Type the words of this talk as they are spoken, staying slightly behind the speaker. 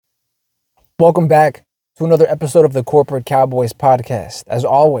Welcome back to another episode of the Corporate Cowboys podcast. As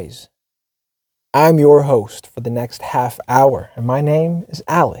always, I'm your host for the next half hour, and my name is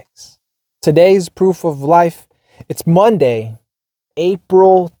Alex. Today's proof of life, it's Monday,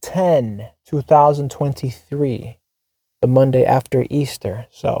 April 10, 2023, the Monday after Easter.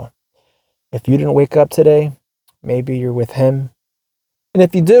 So if you didn't wake up today, maybe you're with him. And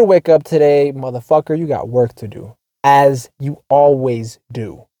if you did wake up today, motherfucker, you got work to do, as you always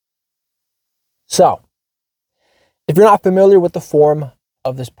do. So, if you're not familiar with the form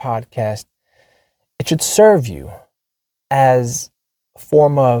of this podcast, it should serve you as a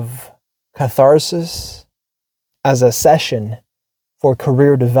form of catharsis, as a session for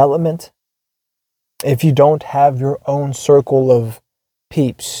career development. If you don't have your own circle of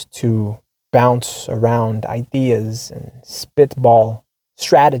peeps to bounce around ideas and spitball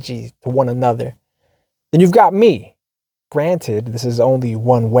strategies to one another, then you've got me. Granted, this is only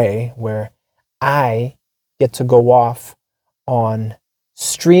one way where I get to go off on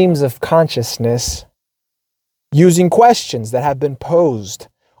streams of consciousness using questions that have been posed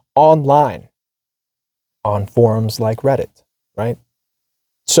online on forums like Reddit, right?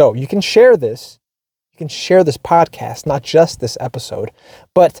 So you can share this. You can share this podcast, not just this episode,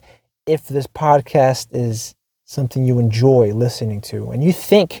 but if this podcast is something you enjoy listening to and you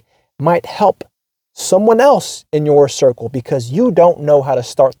think might help someone else in your circle because you don't know how to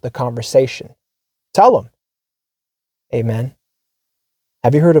start the conversation, tell them. Amen.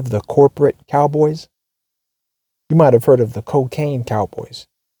 Have you heard of the corporate cowboys? You might have heard of the cocaine cowboys,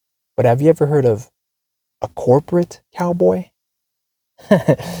 but have you ever heard of a corporate cowboy?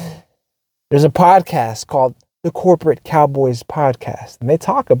 There's a podcast called the Corporate Cowboys Podcast, and they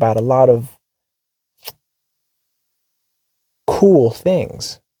talk about a lot of cool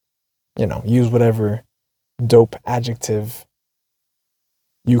things. You know, use whatever dope adjective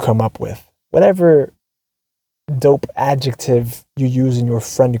you come up with. Whatever dope adjective you use in your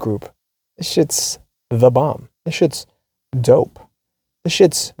friend group. This shit's the bomb. This shit's dope. This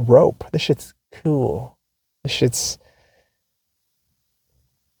shit's rope. This shit's cool. This shit's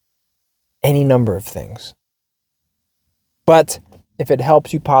any number of things. But if it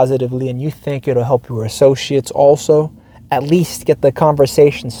helps you positively and you think it'll help your associates also, at least get the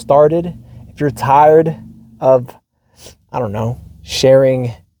conversation started. If you're tired of,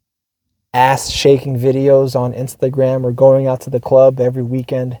 sharing ass-shaking videos on Instagram or going out to the club every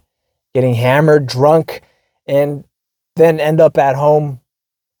weekend, getting hammered, drunk, and then end up at home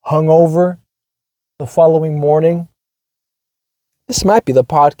hungover the following morning, this might be the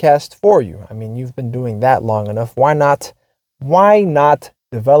podcast for you. I mean, you've been doing that long enough. Why not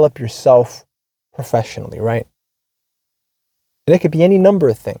develop yourself professionally, right? And it could be any number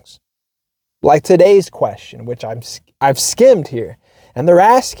of things. Like today's question, which I've skimmed here, and they're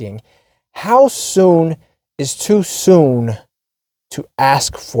asking, how soon is too soon to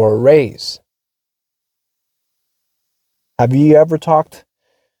ask for a raise? Have you ever talked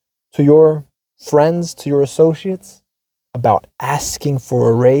to your friends, to your associates about asking for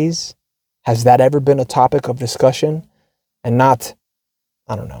a raise? Has that ever been a topic of discussion and not,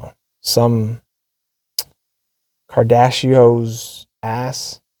 some Kardashian's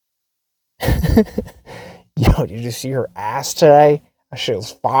ass? Yo, did you see her ass today? That shit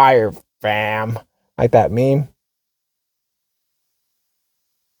was fire, fam. Like that meme.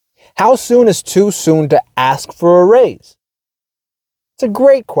 How soon is too soon to ask for a raise? It's a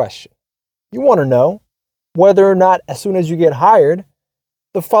great question. You want to know whether or not as soon as you get hired,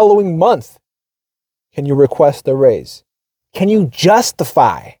 the following month, can you request a raise? Can you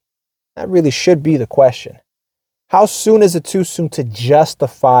justify? That really should be the question. How soon is it too soon to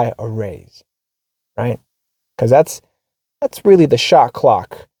justify a raise? Right? Because that's really the shot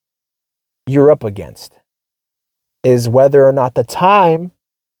clock you're up against, is whether or not the time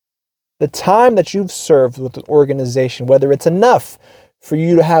that you've served with the organization, whether it's enough for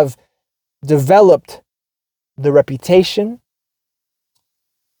you to have developed the reputation,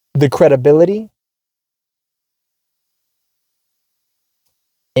 the credibility,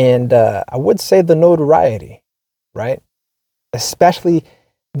 and I would say the notoriety, right? Especially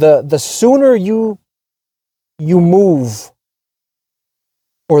the sooner you move,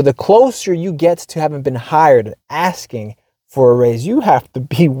 or the closer you get to having been hired and asking for a raise, you have to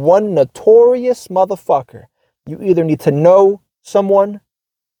be one notorious motherfucker. You either need to know someone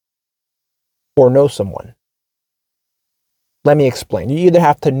or know someone. Let me explain. You either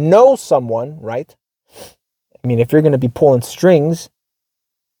have to know someone, right? I mean, if you're going to be pulling strings,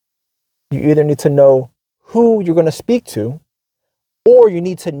 you either need to know who you're going to speak to, or you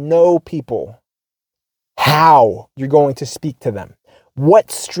need to know people, how you're going to speak to them,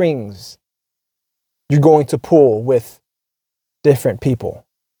 what strings you're going to pull with different people.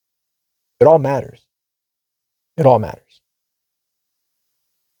 It all matters. It all matters.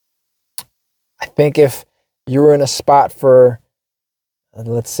 I think if you're in a spot for,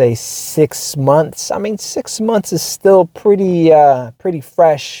 let's say, 6 months, I mean, 6 months is still pretty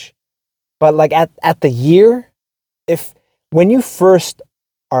fresh. But like at the year, if when you first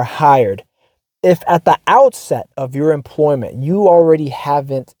are hired, if at the outset of your employment, you already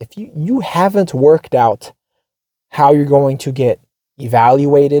haven't, if you haven't worked out how you're going to get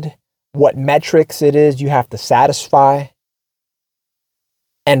evaluated, what metrics it is you have to satisfy,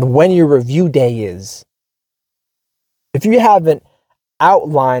 and when your review day is, if you haven't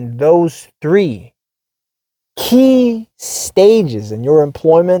outlined those 3 key stages in your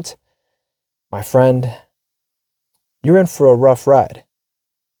employment, my friend, you're in for a rough ride.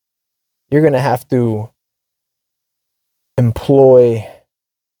 You're going to have to employ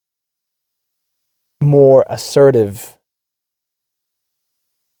more assertive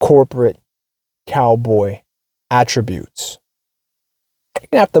corporate cowboy attributes. You're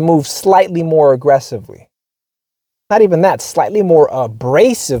going to have to move slightly more aggressively. Not even that, slightly more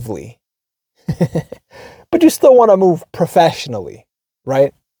abrasively. But you still want to move professionally,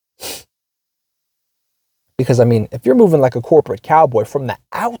 right? Because, I mean, if you're moving like a corporate cowboy from the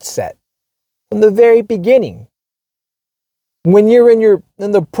outset, from the very beginning, when you're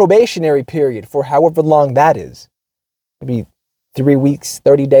in the probationary period for however long that is, maybe 3 weeks,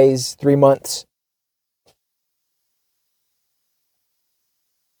 30 days, 3 months,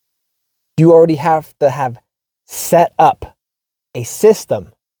 you already have to have set up a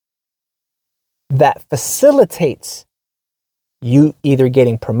system that facilitates you either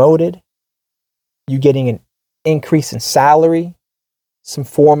getting promoted, you getting an increase in salary, some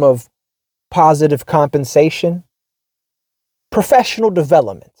form of positive compensation, professional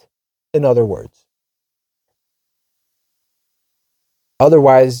development, in other words.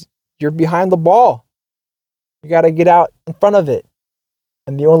 Otherwise, you're behind the ball. You got to get out in front of it.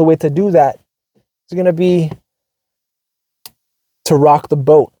 And the only way to do that is going to be to rock the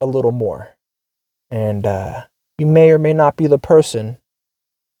boat a little more. And you may or may not be the person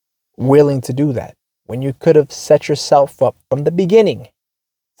willing to do that when you could have set yourself up from the beginning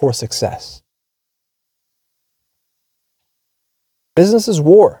for success. Business is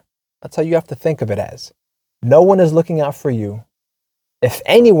war. That's how you have to think of it as. No one is looking out for you. If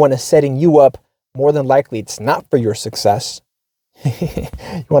anyone is setting you up, more than likely it's not for your success.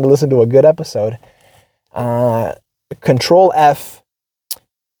 You want to listen to a good episode? Control F,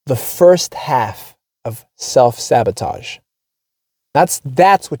 the first half of self-sabotage.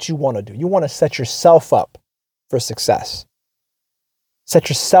 That's what you want to do. You want to set yourself up for success. Set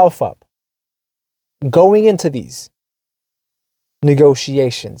yourself up. Going into these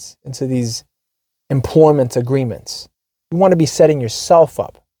negotiations, into these employment agreements, you want to be setting yourself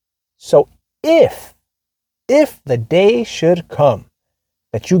up. So if the day should come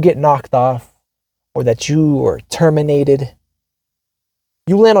that you get knocked off or that you are terminated,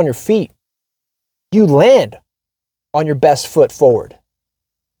 you land on your feet. You land on your best foot forward.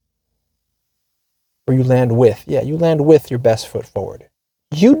 Or you land with your best foot forward.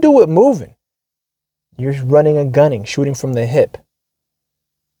 You do it moving. You're running and gunning, shooting from the hip.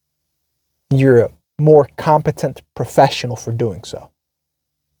 You're a more competent professional for doing so.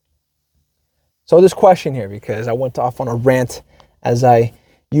 So this question here, because I went off on a rant as I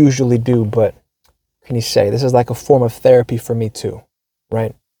usually do, but what can you say? This is like a form of therapy for me too,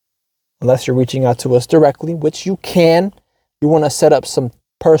 right? Unless you're reaching out to us directly, which you can. You want to set up some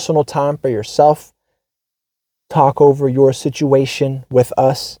personal time for yourself. Talk over your situation with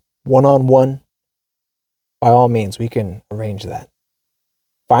us one-on-one. By all means, we can arrange that.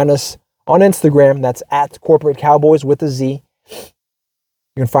 Find us on Instagram. That's at Corporate Cowboys with a Z. You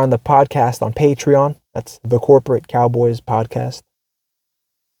can find the podcast on Patreon. That's the Corporate Cowboys Podcast.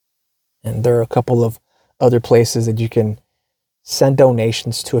 And there are a couple of other places that you can send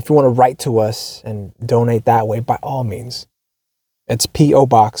donations to. If you want to write to us and donate that way, by all means. It's P.O.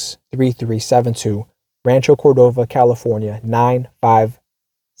 Box 3372, Rancho Cordova, California,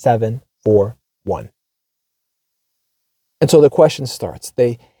 95741. And so the question starts.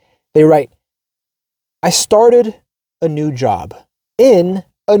 They write, I started a new job in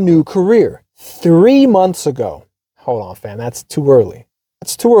a new career 3 months ago. Hold on, fam. That's too early.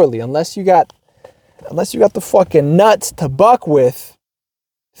 That's too early. Unless you got the fucking nuts to buck with,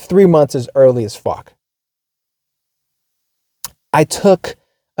 3 months is early as fuck. I took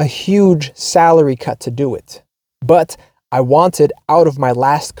a huge salary cut to do it, but I wanted out of my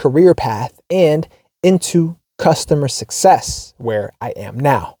last career path and into customer success where I am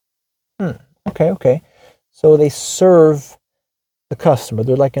now. Okay. So they serve the customer.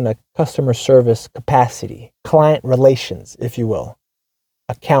 They're like in a customer service capacity, client relations, if you will.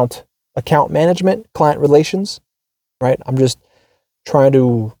 Account management, client relations, right? I'm just trying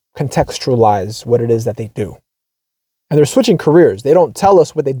to contextualize what it is that they do. And they're switching careers. They don't tell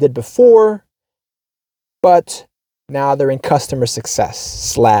us what they did before, but now they're in customer success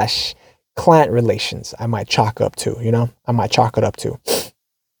slash client relations. I might chalk it up to.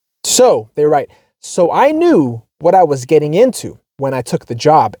 So they're right. So I knew what I was getting into when I took the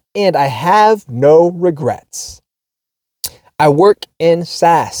job, and I have no regrets. I work in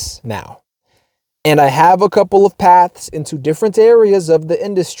SaaS now, and I have a couple of paths into different areas of the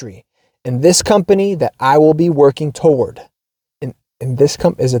industry in this company that I will be working toward. In this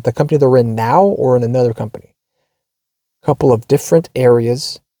is it the company that we're in now or in another company? A couple of different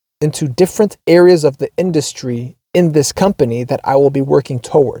areas into different areas of the industry in this company that I will be working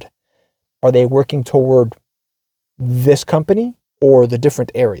toward. Are they working toward this company or the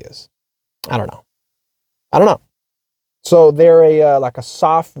different areas? I don't know. So they're like a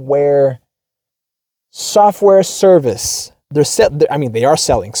software service. They are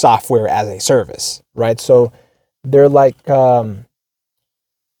selling software as a service, right? So they're like, what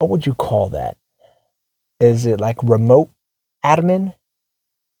would you call that? Is it like remote admin,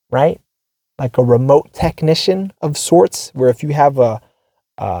 right? Like a remote technician of sorts, where if you have a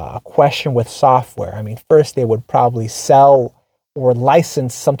question with software, first they would probably sell or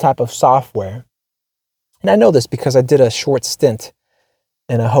license some type of software. And I know this because I did a short stint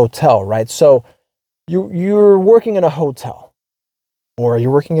in a hotel, right? So you're working in a hotel or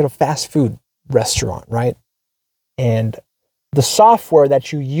you're working at a fast food restaurant, right? And the software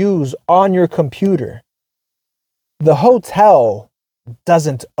that you use on your computer, the hotel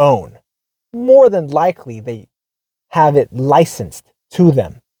doesn't own. More than likely, they have it licensed to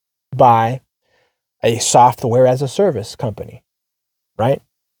them by a software as a service company, right?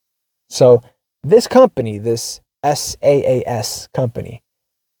 So this company, this SaaS company,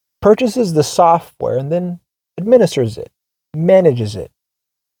 purchases the software and then administers it, manages it.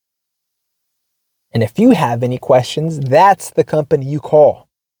 And if you have any questions, that's the company you call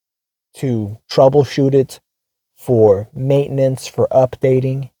to troubleshoot it, for maintenance, for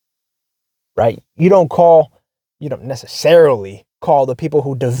updating, right? You don't necessarily call the people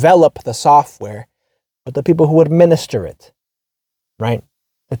who develop the software, but the people who administer it, right?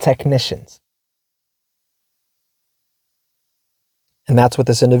 The technicians. And that's what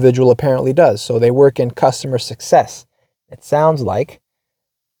this individual apparently does. So they work in customer success. It sounds like,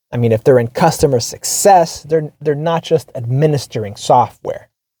 if they're in customer success, they're not just administering software.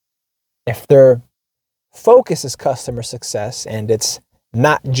 If their focus is customer success and it's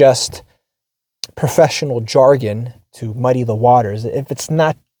not just professional jargon to muddy the waters, if it's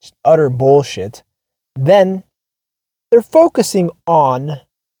not utter bullshit, then they're focusing on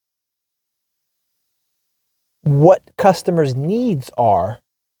what customers' needs are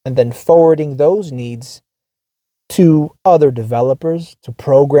and then forwarding those needs to other developers, to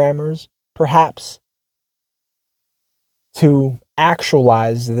programmers, perhaps, to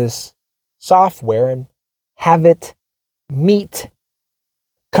actualize this software and have it meet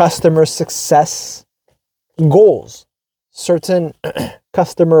customer success goals, certain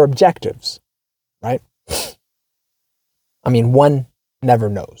customer objectives, right? One never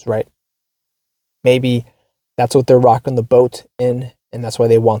knows, right? Maybe that's what they're rocking the boat in, and that's why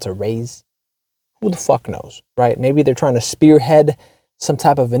they want a raise. Who the fuck knows, right? Maybe they're trying to spearhead some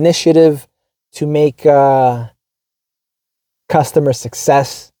type of initiative to make customer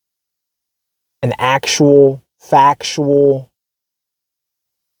success an actual, factual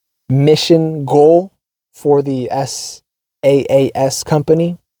mission goal for the SaaS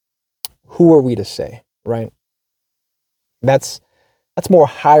company. Who are we to say, right? That's more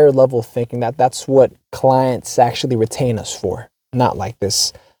higher level thinking. That's what clients actually retain us for, not like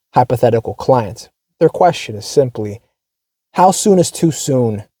this hypothetical client. Their question is simply, how soon is too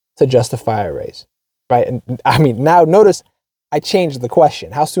soon to justify a raise, right? And now notice I changed the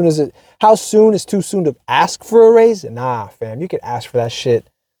question. How soon is too soon to ask for a raise? Nah, fam, you could ask for that shit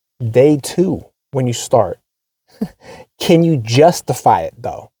day 2 when you start. Can you justify it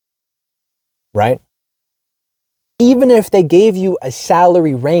though? Right? Even if they gave you a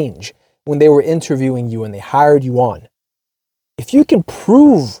salary range when they were interviewing you and they hired you on, if you can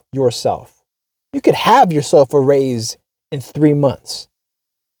prove yourself, you could have yourself a raise in 3 months.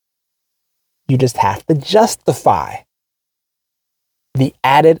 You just have to justify the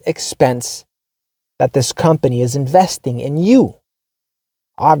added expense that this company is investing in you.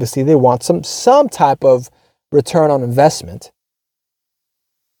 Obviously, they want some type of return on investment.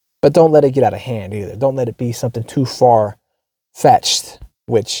 But don't let it get out of hand either. Don't let it be something too far-fetched,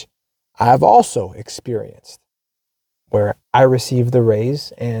 which I've also experienced, where I received the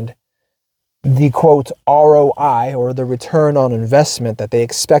raise and the quote ROI, or the return on investment that they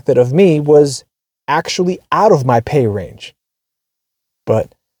expected of me, was actually out of my pay range.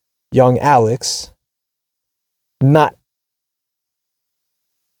 But young Alex, not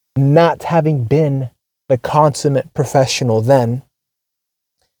having been the consummate professional then,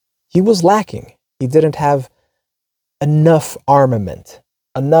 he was lacking. He didn't have enough armament,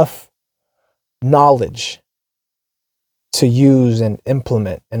 enough knowledge to use and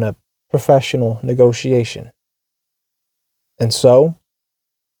implement in a professional negotiation. And so,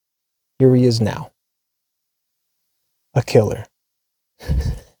 here he is now. A killer.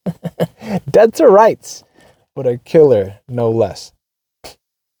 Dead to rights, but a killer no less.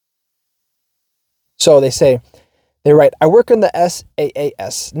 So they write, I work in the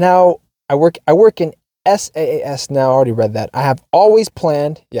SAAS. Now, I work in SAAS now. I already read that. I have always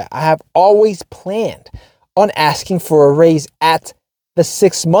planned on asking for a raise at the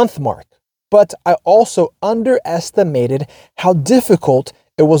 6-month mark. But I also underestimated how difficult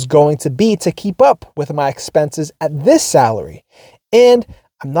it was going to be to keep up with my expenses at this salary. And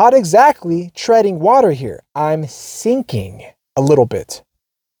I'm not exactly treading water here. I'm sinking a little bit.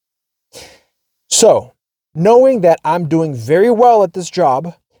 So, knowing that I'm doing very well at this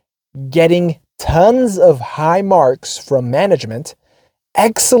job, getting tons of high marks from management,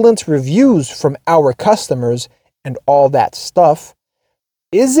 excellent reviews from our customers, and all that stuff,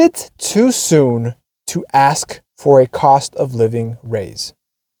 is it too soon to ask for a cost of living raise?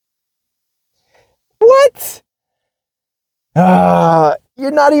 What?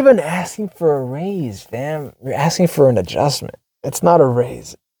 You're not even asking for a raise, fam. You're asking for an adjustment. It's not a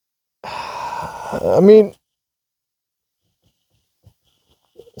raise. I mean,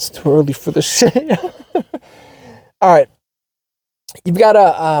 it's too early for the shit. All right. You've got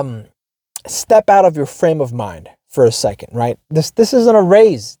to step out of your frame of mind for a second, right? This isn't a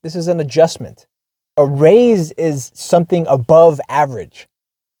raise. This is an adjustment. A raise is something above average.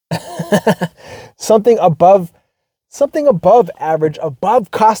 something above average,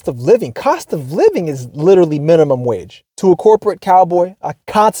 above cost of living. Cost of living is literally minimum wage. To a corporate cowboy, a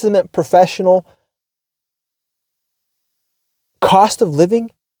consummate professional, cost of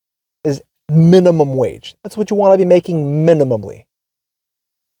living is minimum wage. That's what you want to be making minimally.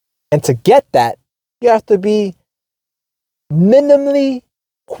 And to get that, you have to be minimally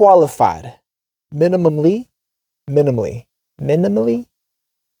qualified. Minimally.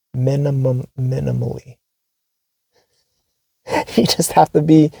 You just have to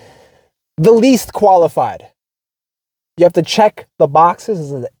be the least qualified. You have to check the boxes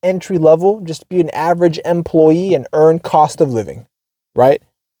as an entry level, just be an average employee and earn cost of living, right?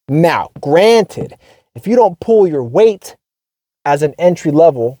 Now, granted, if you don't pull your weight as an entry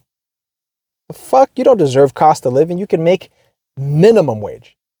level, the fuck, you don't deserve cost of living. You can make minimum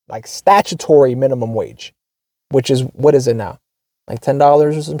wage, like statutory minimum wage, which is, what is it now? Like $10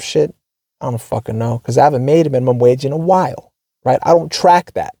 or some shit? I don't fucking know, because I haven't made a minimum wage in a while, right? I don't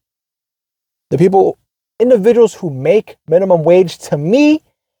track that. The individuals who make minimum wage, to me,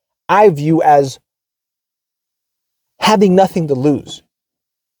 I view as having nothing to lose,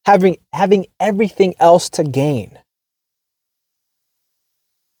 having everything else to gain.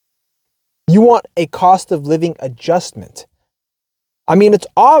 You want a cost of living adjustment. I mean, it's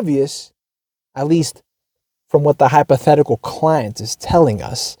obvious, at least from what the hypothetical client is telling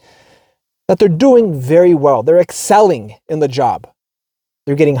us, that they're doing very well. They're excelling in the job.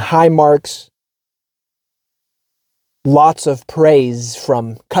 They're getting high marks, lots of praise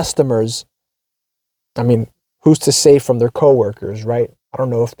from customers. I mean, who's to say from their coworkers, right? I don't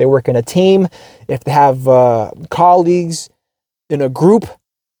know if they work in a team, if they have colleagues in a group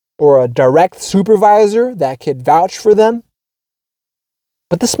or a direct supervisor that could vouch for them.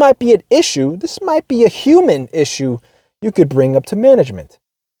 But this might be an issue. This might be a human issue you could bring up to management.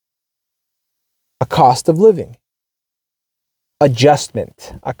 A cost of living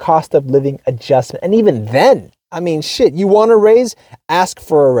adjustment, a cost of living adjustment. And even then, I mean, shit, you want a raise? Ask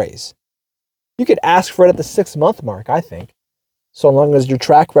for a raise. You could ask for it at the 6-month mark, I think, so long as your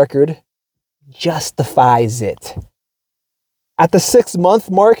track record justifies it. At the 6-month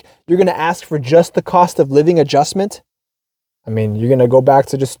mark, you're going to ask for just the cost of living adjustment? I mean, you're going to go back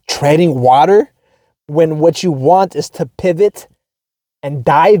to just treading water when what you want is to pivot and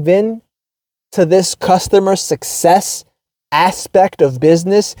dive in to this customer success aspect of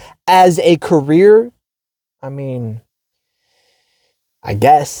business as a career? I mean, I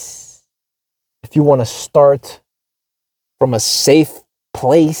guess if you want to start from a safe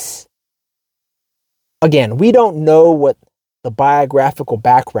place. Again, we don't know what the biographical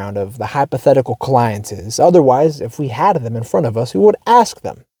background of the hypothetical client is. Otherwise, if we had them in front of us, we would ask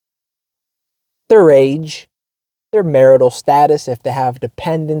them their age, their marital status, if they have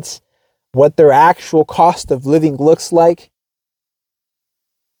dependents, what their actual cost of living looks like,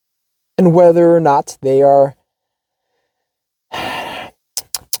 and whether or not they are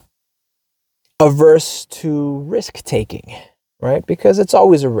averse to risk taking, right? Because it's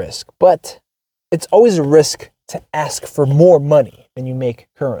always a risk, but it's always a risk to ask for more money than you make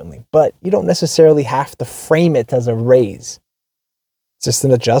currently, but you don't necessarily have to frame it as a raise. It's just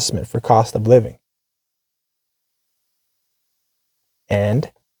an adjustment for cost of living.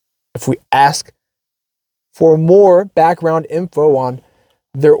 And if we ask for more background info on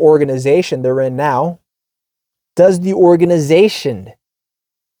their organization they're in now, does the organization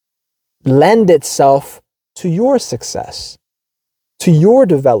lend itself to your success, to your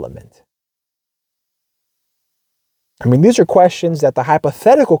development? I mean, these are questions that the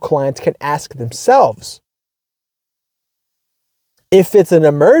hypothetical clients can ask themselves. If it's an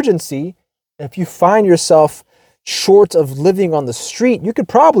emergency, if you find yourself short of living on the street, you could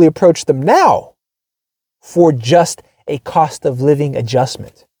probably approach them now for just a cost of living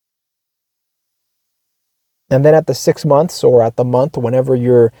adjustment. And then at the 6 months or at the month, whenever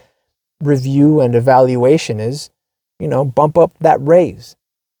your review and evaluation is, bump up that raise.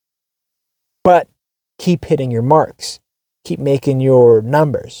 But keep hitting your marks. Keep making your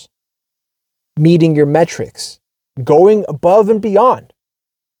numbers. Meeting your metrics. Going above and beyond.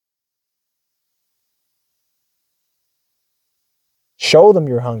 Show them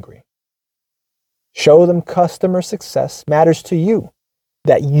you're hungry. Show them customer success matters to you.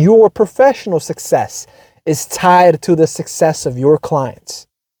 That your professional success is tied to the success of your clients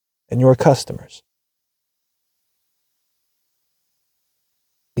and your customers.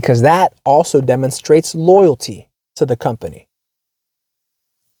 Because that also demonstrates loyalty to the company.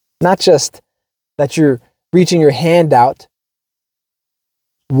 Not just that you're reaching your hand out,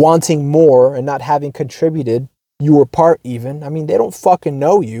 wanting more and not having contributed your part even. I mean, they don't fucking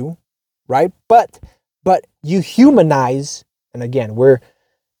know you, right? But you humanize, and again, we're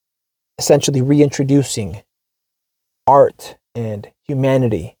essentially reintroducing art and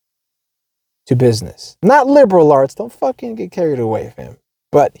humanity to business. Not liberal arts, don't fucking get carried away, fam.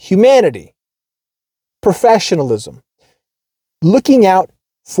 But humanity, professionalism, looking out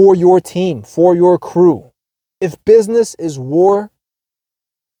for your team, for your crew. If business is war,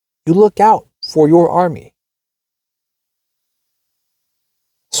 you look out for your army.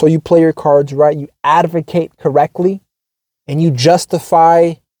 So you play your cards right, you advocate correctly, and you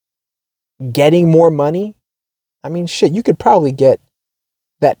justify getting more money. I mean, shit, you could probably get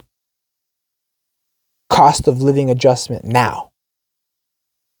that cost of living adjustment now.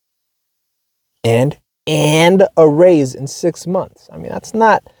 And a raise in 6 months. I mean, that's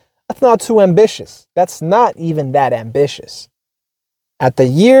not too ambitious. That's not even that ambitious. At the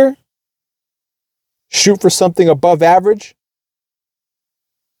year, shoot for something above average.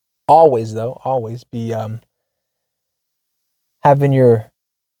 Always be having your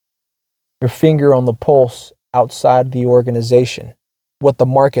finger on the pulse outside the organization, what the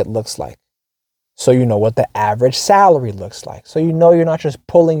market looks like. So you know what the average salary looks like. So you know you're not just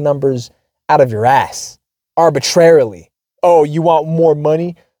pulling numbers out of your ass arbitrarily. Oh, you want more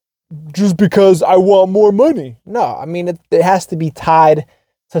money just because I want more money? No, I mean, it has to be tied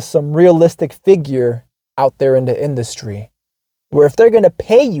to some realistic figure out there in the industry, where if they're going to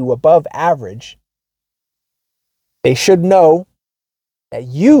pay you above average, they should know that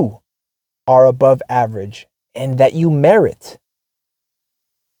you are above average and that you merit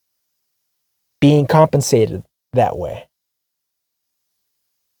being compensated that way.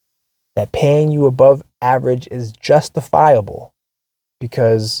 That paying you above average is justifiable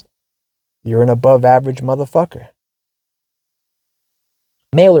because you're an above average motherfucker.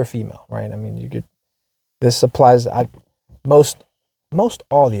 Male or female, right? I mean, this applies. Most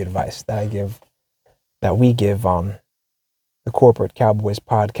all the advice that we give on the Corporate Cowboys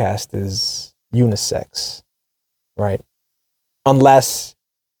podcast is unisex, right? Unless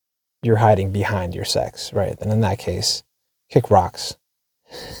you're hiding behind your sex, right? And in that case, kick rocks.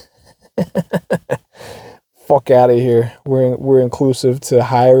 Fuck out of here. We're inclusive to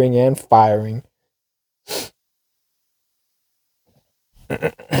hiring and firing.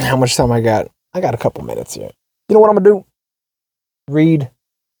 How much time I got? I got a couple minutes here. You know what I'm gonna do? Read,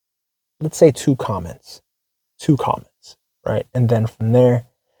 let's say two comments, right? And then from there,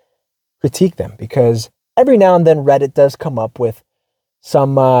 critique them, because every now and then Reddit does come up with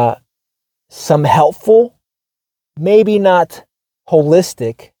some helpful, maybe not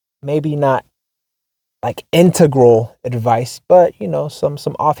holistic, maybe not like integral advice, but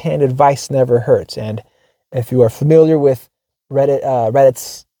some offhand advice never hurts. And if you are familiar with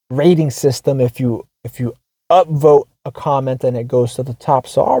Reddit's rating system, if you upvote a comment, then it goes to the top.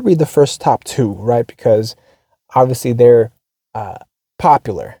 So I'll read the first top two, right? Because obviously they're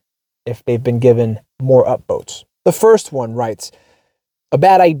popular if they've been given more upvotes. The first one writes, a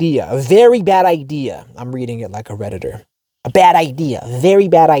bad idea, a very bad idea. I'm reading it like a Redditor. A bad idea, very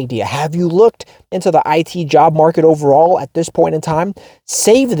bad idea. Have you looked into the IT job market overall at this point in time?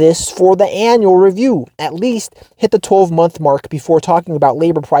 Save this for the annual review. At least hit the 12-month mark before talking about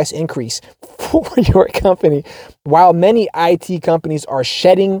labor price increase for your company. While many IT companies are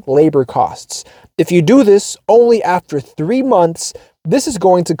shedding labor costs, if you do this only after 3 months, this is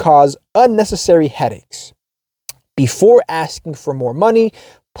going to cause unnecessary headaches. Before asking for more money,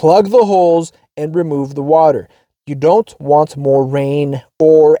 plug the holes and remove the water. You don't want more rain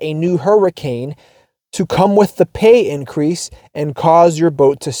or a new hurricane to come with the pay increase and cause your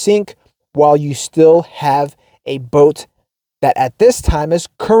boat to sink while you still have a boat that at this time is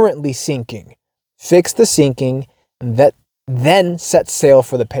currently sinking. Fix the sinking and then set sail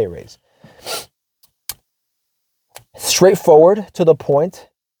for the pay raise. Straightforward, to the point,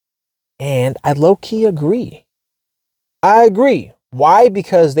 and I low-key agree. I agree. Why?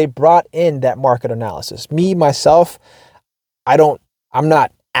 Because they brought in that market analysis. Me, myself, I'm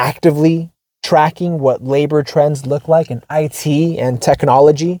not actively tracking what labor trends look like in IT and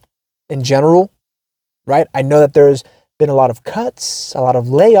technology in general, right? I know that there's been a lot of cuts, a lot of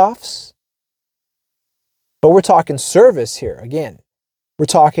layoffs, but we're talking service here. Again, we're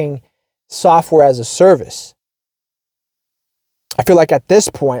talking software as a service. I feel like at this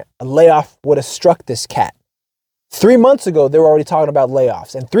point, a layoff would have struck this cat. 3 months ago, they were already talking about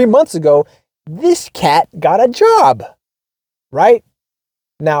layoffs. And 3 months ago, this cat got a job, right?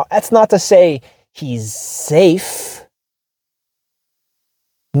 Now, that's not to say he's safe.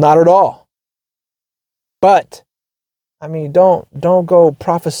 Not at all. But, I mean, don't go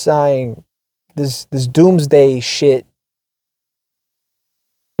prophesying this doomsday shit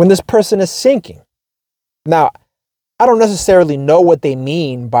when this person is sinking. Now, I don't necessarily know what they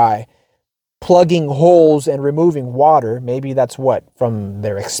mean by plugging holes and removing water. Maybe that's what? From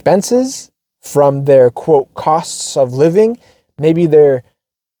their expenses? From their, quote, costs of living? Maybe they're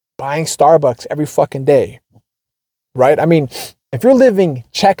buying Starbucks every fucking day, right? I mean, if you're living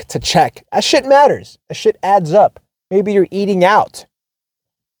check to check, that shit matters. That shit adds up. Maybe you're eating out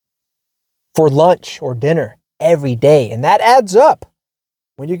for lunch or dinner every day, and that adds up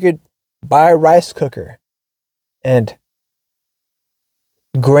when you could buy a rice cooker and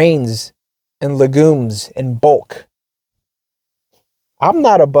grains and legumes in bulk. I'm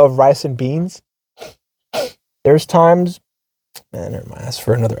not above rice and beans. There's times, never mind, that's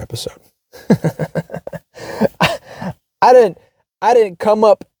for another episode. I didn't come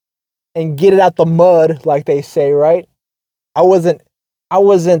up and get it out the mud, like they say, right? I didn't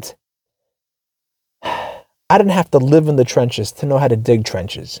have to live in the trenches to know how to dig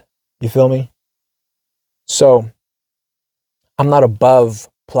trenches. You feel me? So I'm not above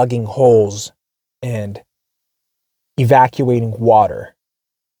plugging holes and evacuating water.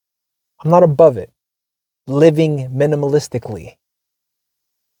 I'm not above it. Living minimalistically.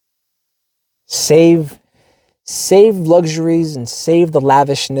 Save luxuries and save the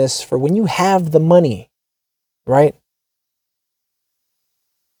lavishness for when you have the money, right?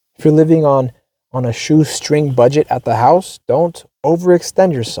 If you're living on a shoestring budget at the house, don't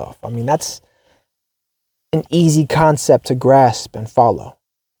overextend yourself. I mean, that's an easy concept to grasp and follow.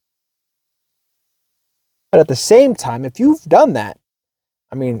 But at the same time, if you've done that,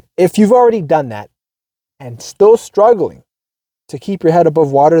 if you've already done that and still struggling to keep your head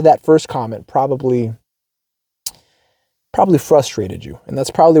above water, that first comment probably frustrated you. And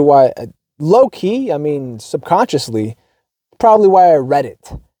that's probably why, low key, subconsciously, probably why I read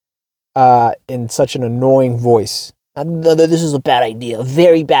it in such an annoying voice. This is a bad idea, a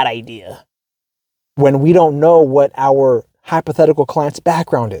very bad idea. When we don't know what our hypothetical client's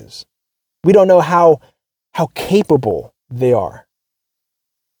background is. We don't know how capable they are.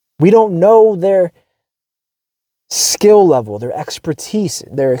 We don't know their skill level, their expertise,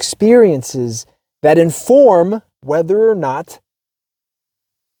 their experiences that inform whether or not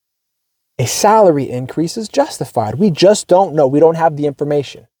a salary increase is justified. We just don't know. We don't have the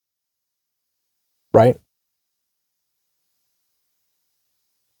information. Right?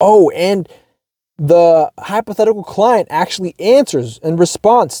 Oh, and the hypothetical client actually answers in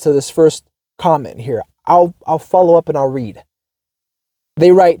response to this first comment here. I'll follow up and I'll read.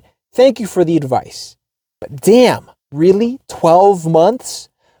 They write, "Thank you for the advice. But damn, Really? 12 months?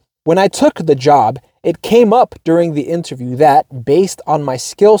 When I took the job, it came up during the interview that, based on my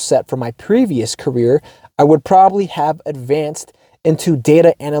skill set from my previous career, I would probably have advanced into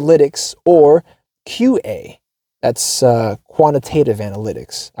data analytics or QA. That's quantitative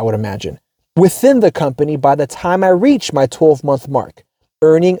analytics, I would imagine, within the company by the time I reach my 12-month mark,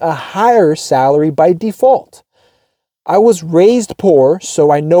 earning a higher salary by default. I was raised poor,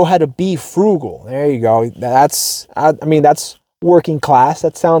 so I know how to be frugal. There you go. That's working class.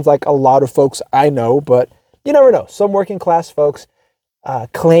 That sounds like a lot of folks I know, but you never know. Some working class folks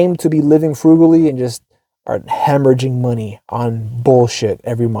claim to be living frugally and just are hemorrhaging money on bullshit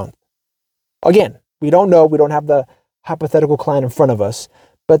every month. Again, we don't know. We don't have the hypothetical client in front of us,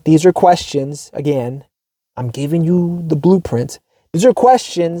 but these are questions. Again, I'm giving you the blueprint. These are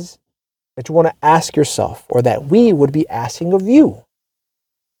questions that you want to ask yourself, or that we would be asking of you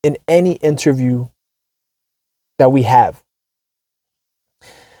in any interview that we have.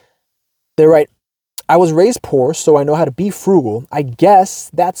 They're right. I was raised poor, so I know how to be frugal. I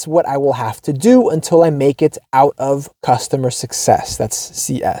guess that's what I will have to do until I make it out of customer success. That's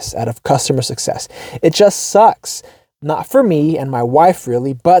CS, out of customer success. It just sucks. Not for me and my wife,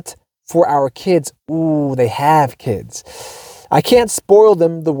 really, but for our kids. Ooh, they have kids. I can't spoil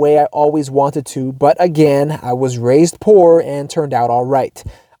them the way I always wanted to, but again, I was raised poor and turned out all right.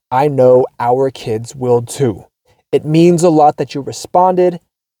 I know our kids will too. It means a lot that you responded.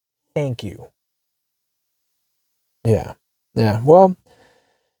 Thank you. Yeah. Well,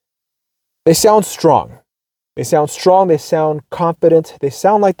 they sound strong. They sound confident. They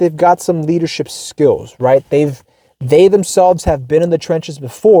sound like they've got some leadership skills, right? They themselves have been in the trenches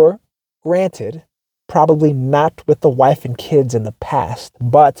before, granted. Probably not with the wife and kids in the past,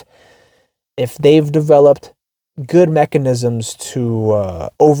 but if they've developed good mechanisms to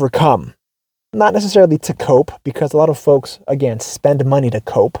overcome, not necessarily to cope, because a lot of folks, again, spend money to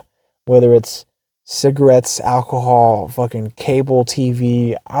cope, whether it's cigarettes, alcohol, fucking cable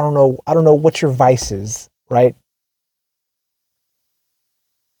TV, I don't know what your vice is, right?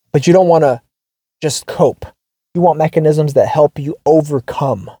 But you don't want to just cope. You want mechanisms that help you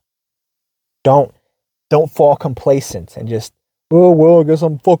overcome. Don't fall complacent and just, oh, well, I guess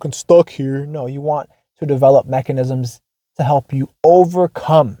I'm fucking stuck here. No, you want to develop mechanisms to help you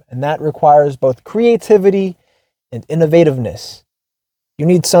overcome. And that requires both creativity and innovativeness. You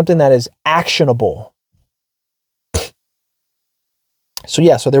need something that is actionable.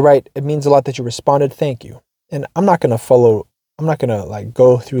 So they're right. It means a lot that you responded. Thank you. And I'm not going to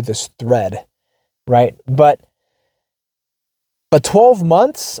go through this thread, right? But 12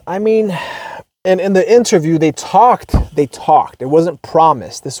 months, I mean, and in the interview, they talked. It wasn't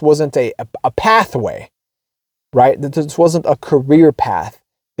promised. This wasn't a pathway, right? This wasn't a career path.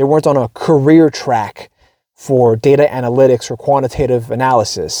 They weren't on a career track for data analytics or quantitative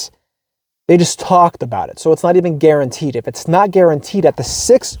analysis. They just talked about it. So it's not even guaranteed. If it's not guaranteed at the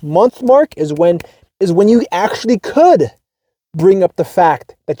 6-month mark is when you actually could bring up the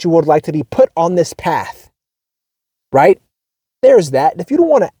fact that you would like to be put on this path, right? There's that. If you don't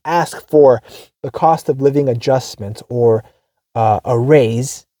want to ask for the cost of living adjustment or a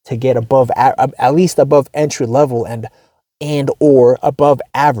raise to get at least above entry level and or above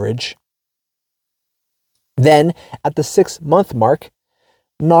average, then at the 6-month mark,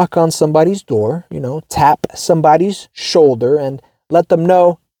 knock on somebody's door, tap somebody's shoulder and let them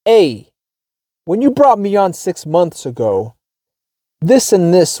know, hey, when you brought me on 6 months ago, this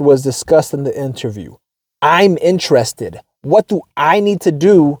and this was discussed in the interview. I'm interested. What do I need to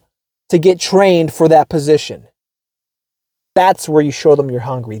do to get trained for that position? That's where you show them you're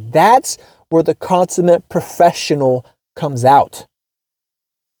hungry. That's where the consummate professional comes out.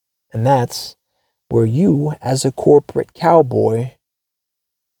 And that's where you, as a corporate cowboy,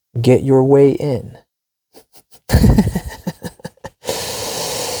 get your way in.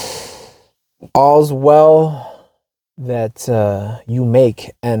 All's well that you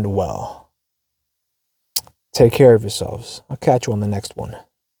make end well. Take care of yourselves. I'll catch you on the next one.